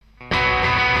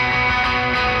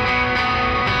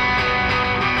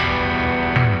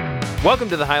Welcome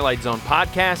to the Highlight Zone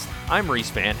podcast. I'm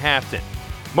Reese Van Haften.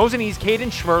 Mosinee's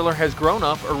Caden Schmerler has grown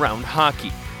up around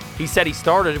hockey. He said he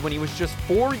started when he was just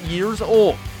 4 years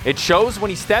old. It shows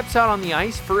when he steps out on the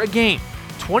ice for a game.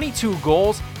 22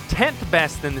 goals, 10th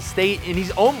best in the state, and he's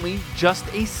only just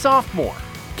a sophomore.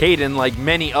 Caden, like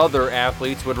many other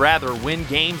athletes, would rather win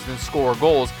games than score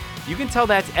goals. You can tell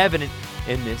that's evident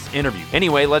in this interview.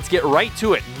 Anyway, let's get right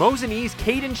to it. Mosinee's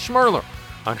Caden Schmerler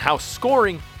on how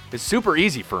scoring is super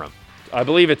easy for him. I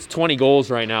believe it's 20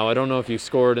 goals right now. I don't know if you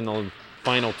scored in the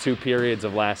final 2 periods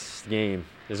of last game.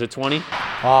 Is it 20? You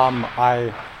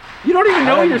don't even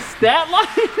know your stat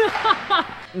line?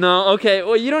 No, okay.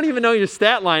 Well, you don't even know your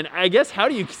stat line. I guess how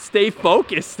do you stay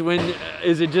focused when,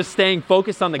 is it just staying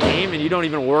focused on the game and you don't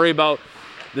even worry about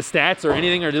the stats or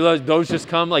anything, or do those just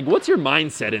come? Like, what's your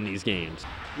mindset in these games?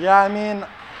 Yeah, I mean,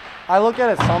 I look at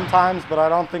it sometimes, but I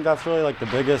don't think that's really like my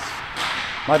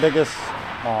biggest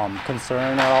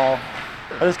concern at all.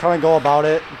 I just kind of go about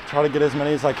it, try to get as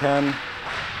many as I can,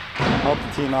 help the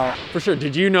team out. For sure.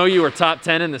 Did you know you were top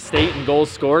 10 in the state in goals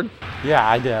scored? Yeah,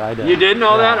 I did. You did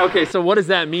know that? Okay, so what does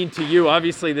that mean to you?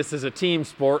 Obviously, this is a team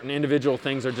sport and individual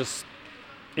things are just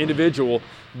individual,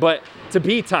 but to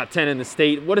be top 10 in the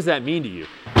state, what does that mean to you?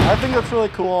 I think that's really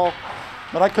cool,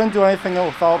 but I couldn't do anything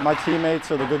without my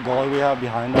teammates or the good goalie we have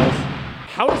behind us.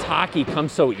 How does hockey come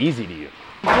so easy to you?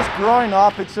 Just growing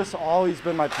up, it's just always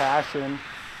been my passion.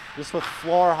 Just with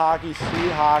floor hockey,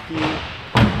 street hockey,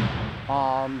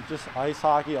 just ice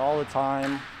hockey all the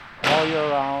time, all year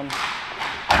round.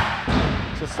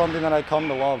 It's just something that I come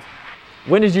to love.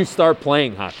 When did you start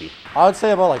playing hockey? I would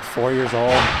say about like 4 years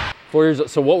old. 4 years old.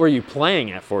 So what were you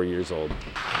playing at 4 years old?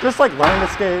 Just like learning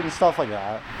to skate and stuff like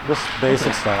that. Just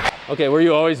basic stuff. Okay, were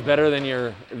you always better than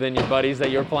your buddies that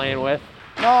you're playing with?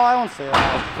 No, I won't say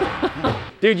that.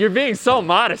 Dude, you're being so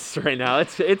modest right now.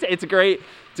 It's a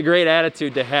great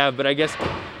attitude to have, but I guess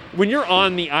when you're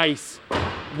on the ice,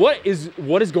 what is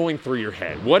going through your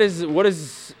head? What is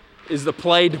the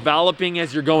play developing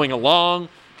as you're going along?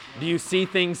 Do you see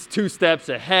things 2 steps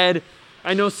ahead?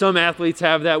 I know some athletes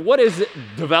have that. What is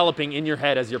developing in your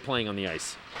head as you're playing on the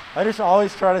ice? I just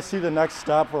always try to see the next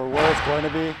step or where it's going to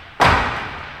be.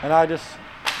 And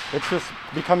it's just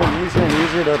becoming easier and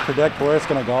easier to predict where it's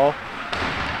going to go.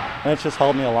 And it's just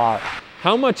helped me a lot.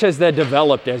 How much has that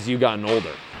developed as you've gotten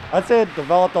older? I'd say it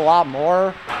developed a lot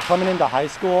more coming into high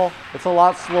school. It's a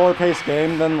lot slower paced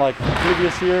game than like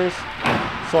previous years,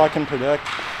 so I can predict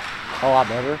a lot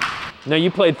better. Now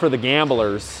you played for the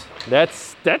Gamblers.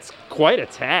 That's quite a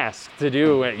task to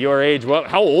do at your age.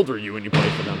 How old were you when you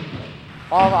played for them?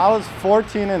 I was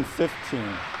 14 and 15.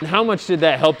 And how much did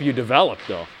that help you develop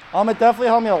though? It definitely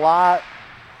helped me a lot.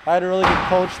 I had a really good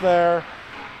coach there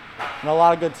and a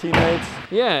lot of good teammates.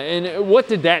 Yeah, and what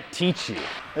did that teach you?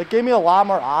 It gave me a lot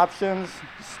more options,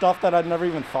 stuff that I'd never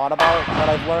even thought about that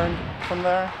I've learned from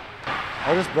there.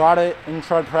 I just brought it and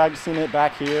tried practicing it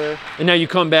back here. And now you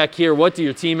come back here, what do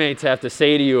your teammates have to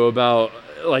say to you about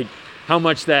like how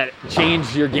much that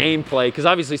changed your gameplay? Because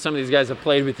obviously some of these guys have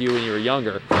played with you when you were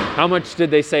younger. How much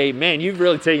did they say, man, you've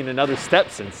really taken another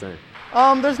step since then?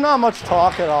 There's not much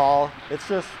talk at all. It's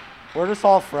just, we're just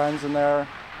all friends in there.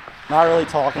 Not really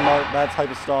talking about that type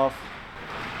of stuff.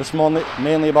 Just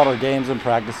mainly about our games and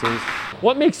practices.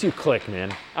 What makes you click,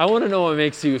 man? I want to know what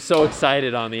makes you so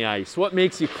excited on the ice. What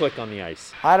makes you click on the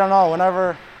ice? I don't know.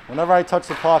 Whenever I touch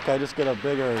the puck, I just get a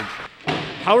big urge.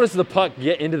 How does the puck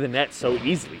get into the net so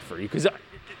easily for you? Because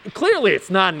clearly it's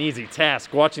not an easy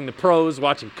task. Watching the pros,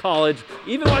 watching college,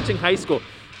 even watching high school,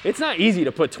 it's not easy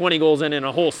to put 20 goals in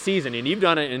a whole season, and you've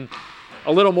done it in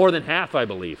a little more than half, I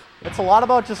believe. It's a lot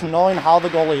about just knowing how the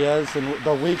goalie is and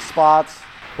the weak spots,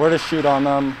 where to shoot on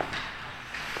them,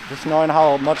 just knowing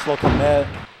how much they'll commit.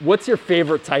 What's your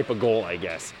favorite type of goal, I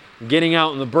guess? Getting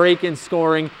out in the break and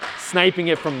scoring, sniping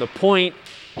it from the point,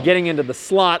 getting into the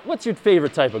slot. What's your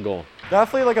favorite type of goal?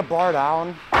 Definitely like a bar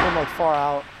down, from like far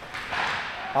out.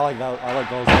 I like that. I like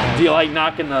those. Do you like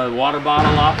knocking the water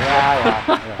bottle off?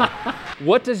 Yeah.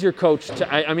 What does your coach,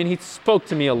 I mean, he spoke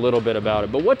to me a little bit about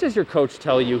it, but what does your coach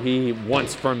tell you he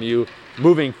wants from you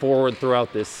moving forward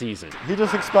throughout this season? He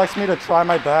just expects me to try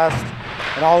my best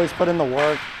and always put in the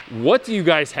work. What do you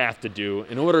guys have to do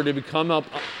in order to come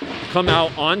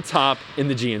out on top in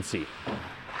the GNC?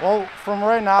 Well, from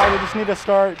right now, we just need to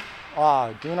start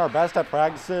doing our best at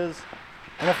practices.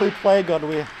 And if we play good,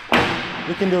 we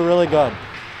can do really good.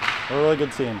 We're a really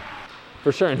good team.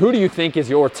 For sure. And who do you think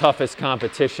is your toughest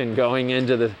competition going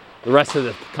into the rest of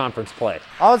the conference play?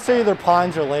 I would say either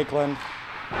Pines or Lakeland.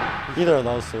 Either of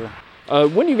those two.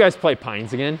 When do you guys play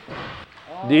Pines again?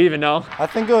 Do you even know? I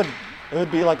think it would It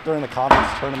would be like during the conference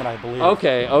tournament, I believe.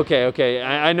 Okay.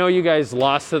 I know you guys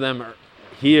lost to them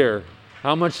here.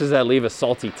 How much does that leave a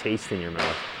salty taste in your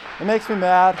mouth? It makes me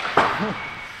mad.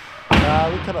 Yeah,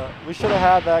 we should have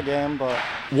had that game, but.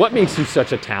 What makes you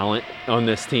such a talent on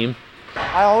this team?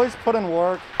 I always put in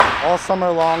work all summer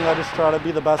long. I just try to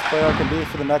be the best player I can be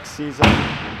for the next season.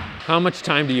 How much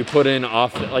time do you put in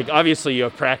off, like obviously you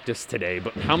have practice today,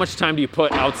 but how much time do you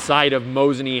put outside of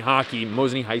Mosinee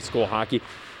High School hockey?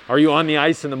 Are you on the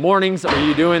ice in the mornings? Are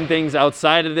you doing things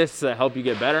outside of this that help you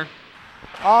get better?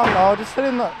 No, just sit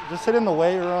in the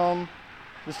weight room.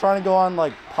 Just trying to go on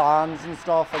like ponds and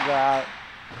stuff like that.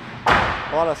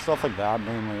 A lot of stuff like that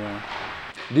mainly, yeah.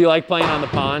 Do you like playing on the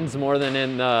ponds more than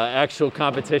in the actual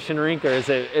competition rink, or is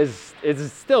it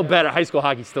still better? High school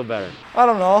hockey still better? I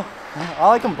don't know. I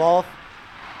like them both.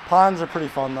 Ponds are pretty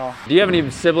fun though. Do you have any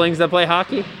siblings that play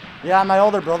hockey? Yeah, my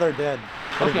older brother did.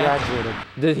 But Okay. He graduated.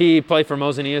 Did he play for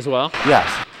Mosinee as well?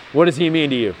 Yes. What does he mean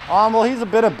to you? Well, he's a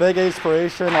bit of big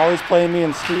inspiration. Always playing me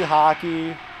in street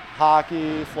hockey,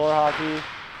 floor hockey,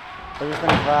 everything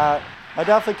like that. I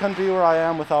definitely couldn't be where I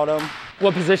am without him.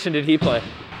 What position did he play?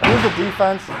 He was a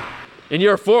defense. And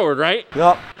you're a forward, right?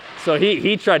 Yep. So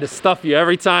he tried to stuff you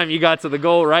every time you got to the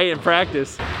goal, right, in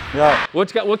practice. Yep.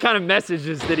 What kind of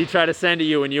messages did he try to send to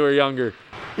you when you were younger?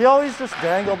 He always just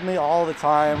dangled me all the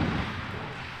time.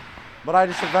 But I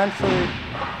just eventually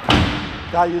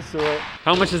got used to it.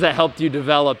 How much has that helped you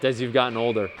develop as you've gotten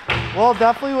older? Well,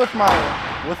 definitely with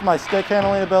my stick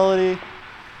handling ability,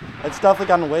 it's definitely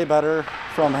gotten way better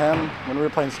from him when we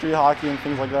were playing street hockey and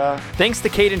things like that. Thanks to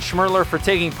Caden Schmerler for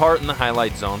taking part in the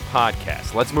Highlight Zone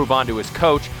podcast. Let's move on to his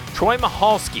coach, Troy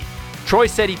Michalski. Troy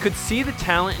said he could see the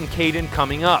talent in Caden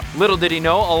coming up. Little did he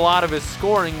know a lot of his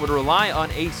scoring would rely on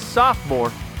a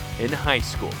sophomore in high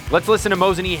school. Let's listen to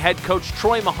Mosinee head coach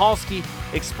Troy Michalski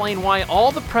explain why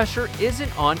all the pressure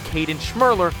isn't on Caden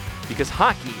Schmerler, because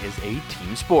hockey is a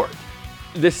team sport.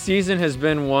 This season has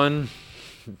been one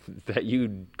that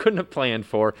you couldn't have planned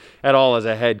for at all as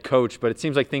a head coach, but it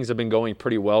seems like things have been going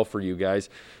pretty well for you guys.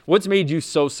 What's made you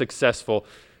so successful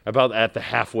about at the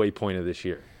halfway point of this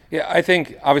year? Yeah, I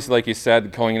think obviously, like you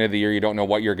said, going into the year, you don't know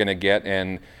what you're going to get,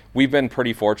 and we've been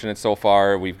pretty fortunate so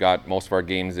far. We've got most of our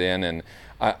games in, and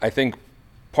I think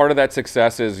part of that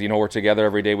success is, we're together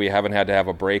every day. We haven't had to have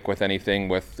a break with anything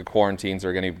with the quarantines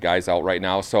or getting guys out right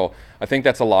now. So I think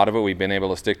that's a lot of it. We've been able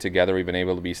to stick together. We've been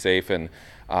able to be safe, and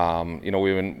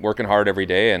we've been working hard every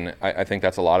day, and I think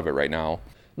that's a lot of it right now.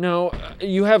 No,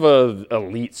 you have a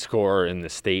elite scorer in the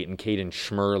state in Caden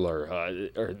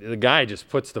Schmerler. The guy just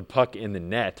puts the puck in the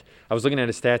net. I was looking at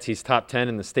his stats. He's top 10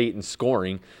 in the state in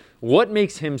scoring. What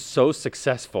makes him so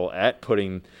successful at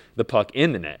putting the puck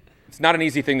in the net? It's not an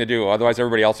easy thing to do. Otherwise,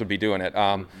 everybody else would be doing it.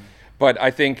 But I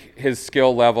think his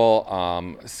skill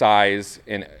level, size,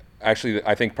 and actually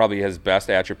I think probably his best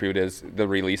attribute is the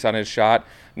release on his shot,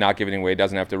 not giving away,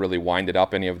 doesn't have to really wind it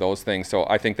up, any of those things. So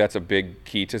I think that's a big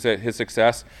key to his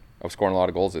success of scoring a lot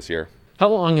of goals this year. How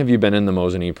long have you been in the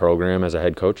Mosinee program as a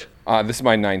head coach? This is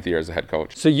my 9th year as a head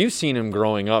coach. So you've seen him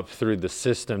growing up through the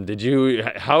system.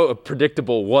 How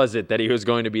predictable was it that he was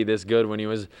going to be this good when he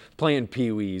was playing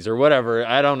pee-wees or whatever?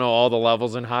 I don't know all the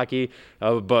levels in hockey,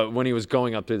 but when he was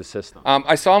going up through the system.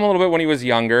 I saw him a little bit when he was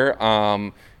younger,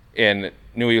 and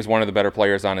knew he was one of the better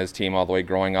players on his team all the way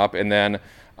growing up, and then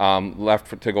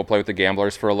left to go play with the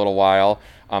Gamblers for a little while.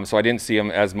 So I didn't see him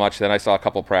as much then. I saw a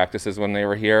couple practices when they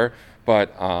were here,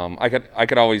 but I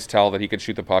could always tell that he could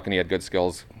shoot the puck and he had good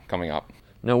skills coming up.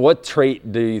 Now, what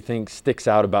trait do you think sticks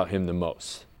out about him the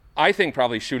most? I think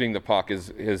probably shooting the puck is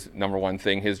his number one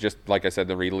thing. His, just like I said,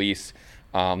 the release,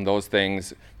 those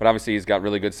things. But obviously he's got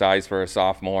really good size for a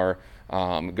sophomore,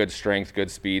 good strength,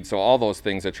 good speed. So all those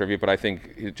things attribute, but I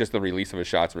think just the release of his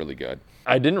shot's really good.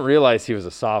 I didn't realize he was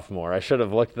a sophomore. I should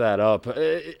have looked that up.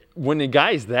 When a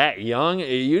guy's that young,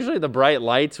 usually the bright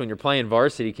lights when you're playing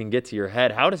varsity can get to your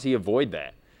head. How does he avoid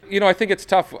that? I think it's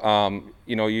tough.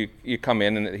 You come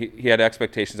in, and he had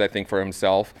expectations, I think, for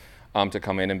himself to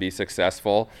come in and be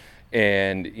successful.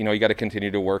 And, you got to continue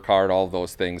to work hard, all of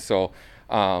those things. So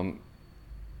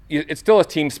it's still a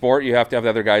team sport. You have to have the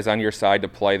other guys on your side to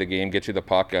play the game, get you the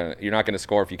puck. You're not going to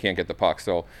score if you can't get the puck.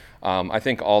 So I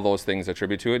think all those things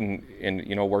attribute to it,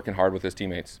 and working hard with his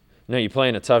teammates. Now, you play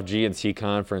in a tough GNC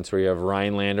conference where you have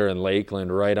Rhinelander and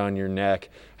Lakeland right on your neck.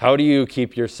 How do you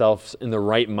keep yourself in the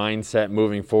right mindset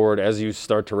moving forward as you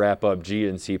start to wrap up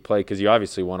GNC play? Because you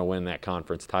obviously want to win that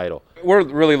conference title. We're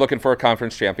really looking for a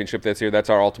conference championship this year. That's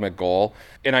our ultimate goal.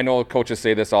 And I know coaches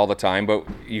say this all the time, but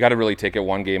you got to really take it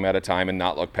one game at a time and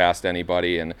not look past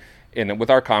anybody. And And with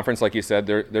our conference, like you said,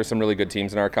 there's some really good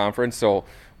teams in our conference. So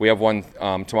we have one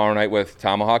tomorrow night with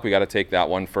Tomahawk. We got to take that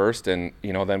one first, and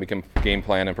then we can game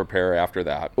plan and prepare after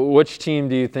that. Which team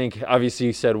do you think, obviously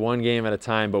you said one game at a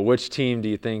time, but which team do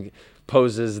you think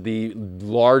poses the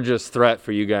largest threat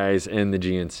for you guys in the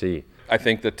GNC? I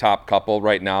think the top couple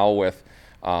right now with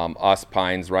us,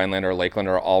 Pines, Rhinelander, Lakeland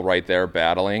are all right there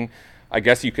battling. I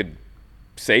guess you could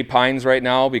say Pines right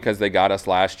now because they got us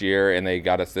last year and they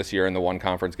got us this year in the one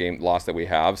conference game loss that we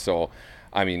have. So,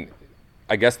 I mean,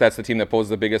 I guess that's the team that poses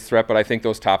the biggest threat, but I think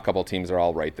those top couple teams are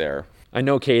all right there. I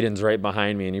know Caden's right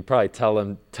behind me, and you probably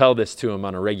tell this to him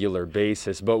on a regular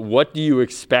basis, but what do you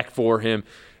expect for him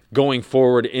going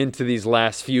forward into these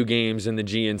last few games in the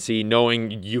GNC,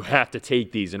 knowing you have to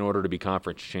take these in order to be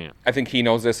conference champ? I think he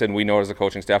knows this, and we know as a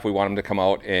coaching staff, we want him to come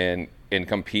out and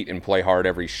compete and play hard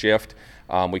every shift.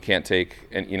 We can't take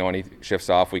any shifts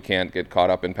off. We can't get caught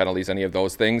up in penalties, any of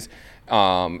those things.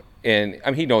 And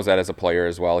he knows that as a player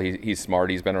as well. He's smart.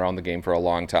 He's been around the game for a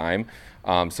long time.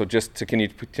 So just to continue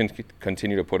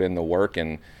to put in the work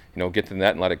and get to the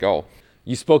net and let it go.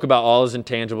 You spoke about all his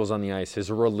intangibles on the ice, his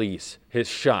release, his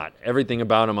shot, everything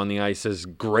about him on the ice is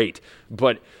great.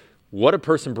 But what a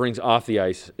person brings off the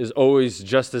ice is always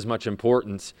just as much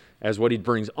importance as what he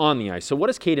brings on the ice. So what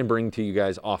does Caden bring to you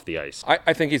guys off the ice?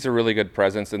 I think he's a really good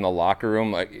presence in the locker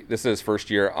room. This is his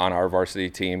first year on our varsity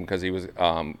team because he was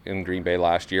in Green Bay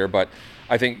last year. But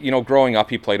I think, growing up,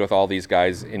 he played with all these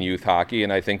guys in youth hockey,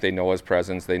 and I think they know his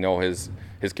presence. They know his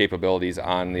capabilities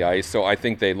on the ice. So I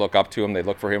think they look up to him. They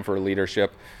look for him for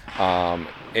leadership.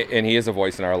 And he is a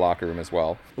voice in our locker room as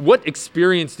well. What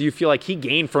experience do you feel like he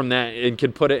gained from that and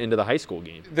could put it into the high school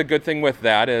game? The good thing with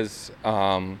that is,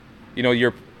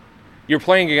 you're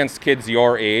playing against kids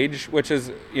your age, which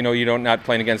is, you're not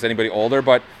playing against anybody older,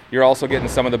 but you're also getting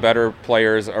some of the better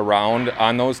players around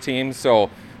on those teams. So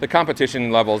the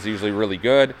competition level is usually really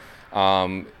good.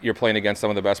 You're playing against some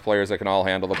of the best players that can all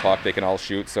handle the puck. They can all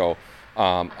shoot. So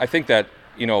I think that,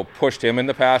 pushed him in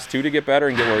the past too to get better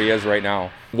and get where he is right now.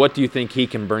 What do you think he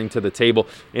can bring to the table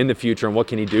in the future, and what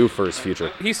can he do for his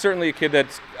future? He's certainly a kid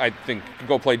that's, I think, can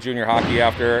go play junior hockey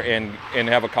after and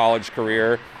have a college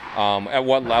career. At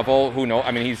what level, who knows?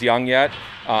 I mean, he's young yet,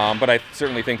 but I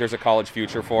certainly think there's a college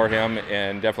future for him,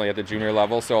 and definitely at the junior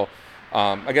level. So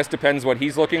I guess depends what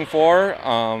he's looking for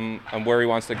and where he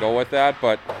wants to go with that.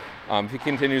 But if he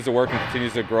continues to work and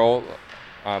continues to grow,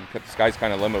 the sky's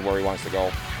kind of limited where he wants to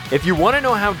go. If you want to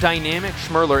know how dynamic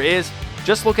Schmerler is,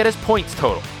 just look at his points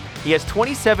total. He has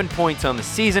 27 points on the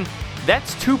season.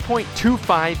 That's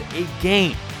 2.25 a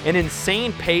game, an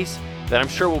insane pace that I'm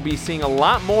sure we'll be seeing a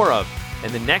lot more of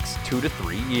in the next 2 to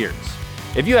 3 years.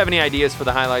 If you have any ideas for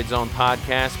the Highlight Zone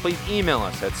podcast, please email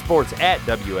us at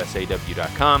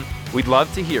sports@wsaw.com. We'd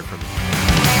love to hear from you.